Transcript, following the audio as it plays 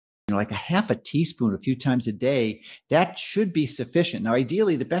like a half a teaspoon a few times a day, that should be sufficient. Now,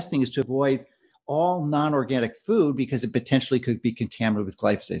 ideally, the best thing is to avoid all non-organic food because it potentially could be contaminated with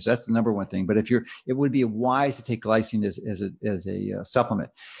glyphosate. So that's the number one thing. But it would be wise to take glycine as a supplement.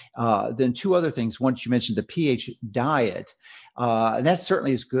 Then two other things. Once you mentioned the pH diet, that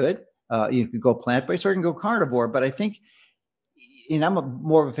certainly is good. You can go plant-based or you can go carnivore. But I think, and I'm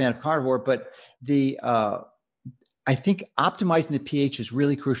more of a fan of carnivore, but I think optimizing the pH is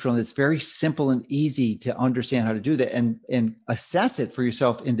really crucial, and it's very simple and easy to understand how to do that and assess it for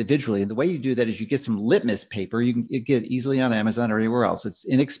yourself individually. And the way you do that is you get some litmus paper. You can get it easily on Amazon or anywhere else. It's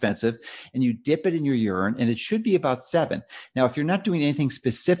inexpensive, and you dip it in your urine, and it should be about 7. Now, if you're not doing anything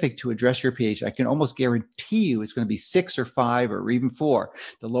specific to address your pH, I can almost guarantee you it's going to be 6 or 5 or even 4.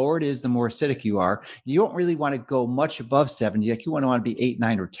 The lower it is, the more acidic you are. You don't really want to go much above 7. You want to be 8,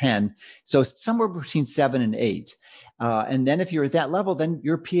 9, or 10. So somewhere between 7 and 8. And then if you're at that level, then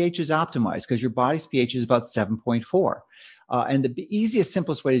your pH is optimized because your body's pH is about 7.4. And the easiest,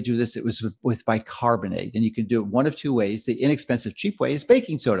 simplest way to do this, it was with bicarbonate. And you can do it one of two ways. The inexpensive, cheap way is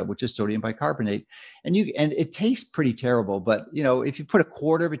baking soda, which is sodium bicarbonate. And it tastes pretty terrible. But, if you put a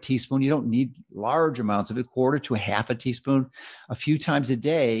quarter of a teaspoon, you don't need large amounts of it, quarter to a half a teaspoon a few times a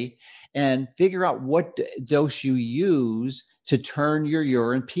day, and figure out what dose you use to turn your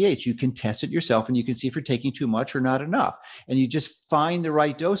urine pH. You can test it yourself and you can see if you're taking too much or not enough. And you just find the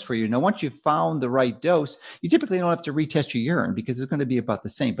right dose for you. Now, once you've found the right dose, you typically don't have to retest your urine because it's going to be about the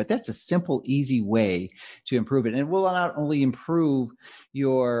same. But that's a simple, easy way to improve it. And it will not only improve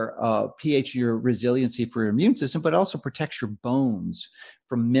your pH, your resiliency for your immune system, but also protects your bones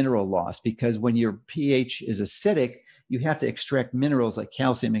from mineral loss. Because when your pH is acidic, you have to extract minerals like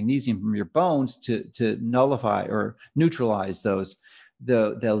calcium, magnesium from your bones to nullify or neutralize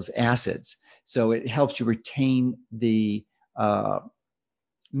those acids. So it helps you retain the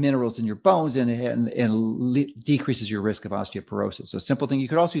minerals in your bones and decreases your risk of osteoporosis. So simple thing. You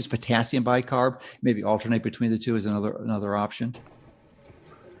could also use potassium bicarb. Maybe alternate between the two is another option.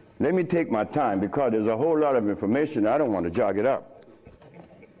 Let me take my time because there's a whole lot of information. I don't want to jog it up.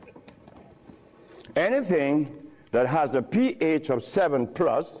 Anything that has a pH of 7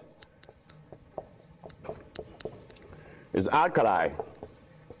 plus is alkali.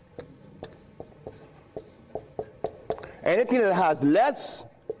 Anything that has less,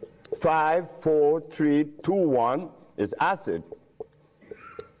 5, 4, 3, 2, 1 is acid.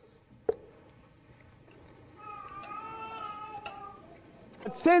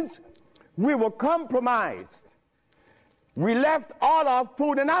 But since we were compromised, we left all our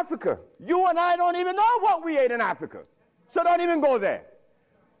food in Africa. You and I don't even know what we ate in Africa. So don't even go there.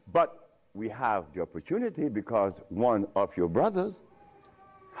 But we have the opportunity because one of your brothers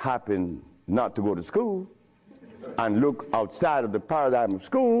happened not to go to school and look outside of the paradigm of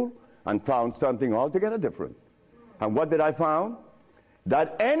school and found something altogether different. And what did I find?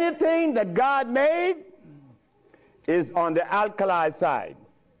 That anything that God made is on the alkali side.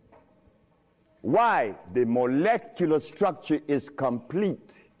 Why? The molecular structure is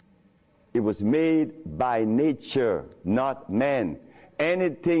complete. It was made by nature, not man.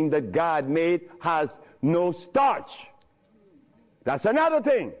 Anything that God made has no starch. That's another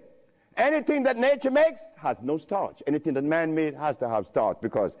thing. Anything that nature makes has no starch. Anything that man made has to have starch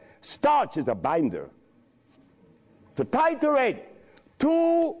because starch is a binder. To titrate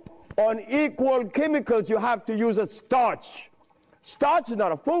 2 unequal chemicals, you have to use a starch. Starch is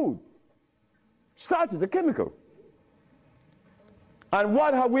not a food. Starch is a chemical. And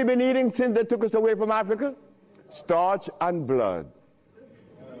what have we been eating since they took us away from Africa? Starch and blood.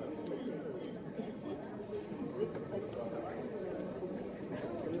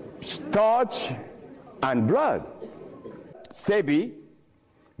 Starch and blood. SEBI,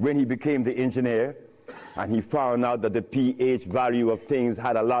 when he became the engineer, and he found out that the pH value of things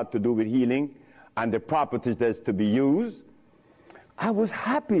had a lot to do with healing and the properties that's to be used, I was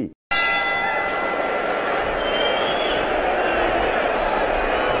happy.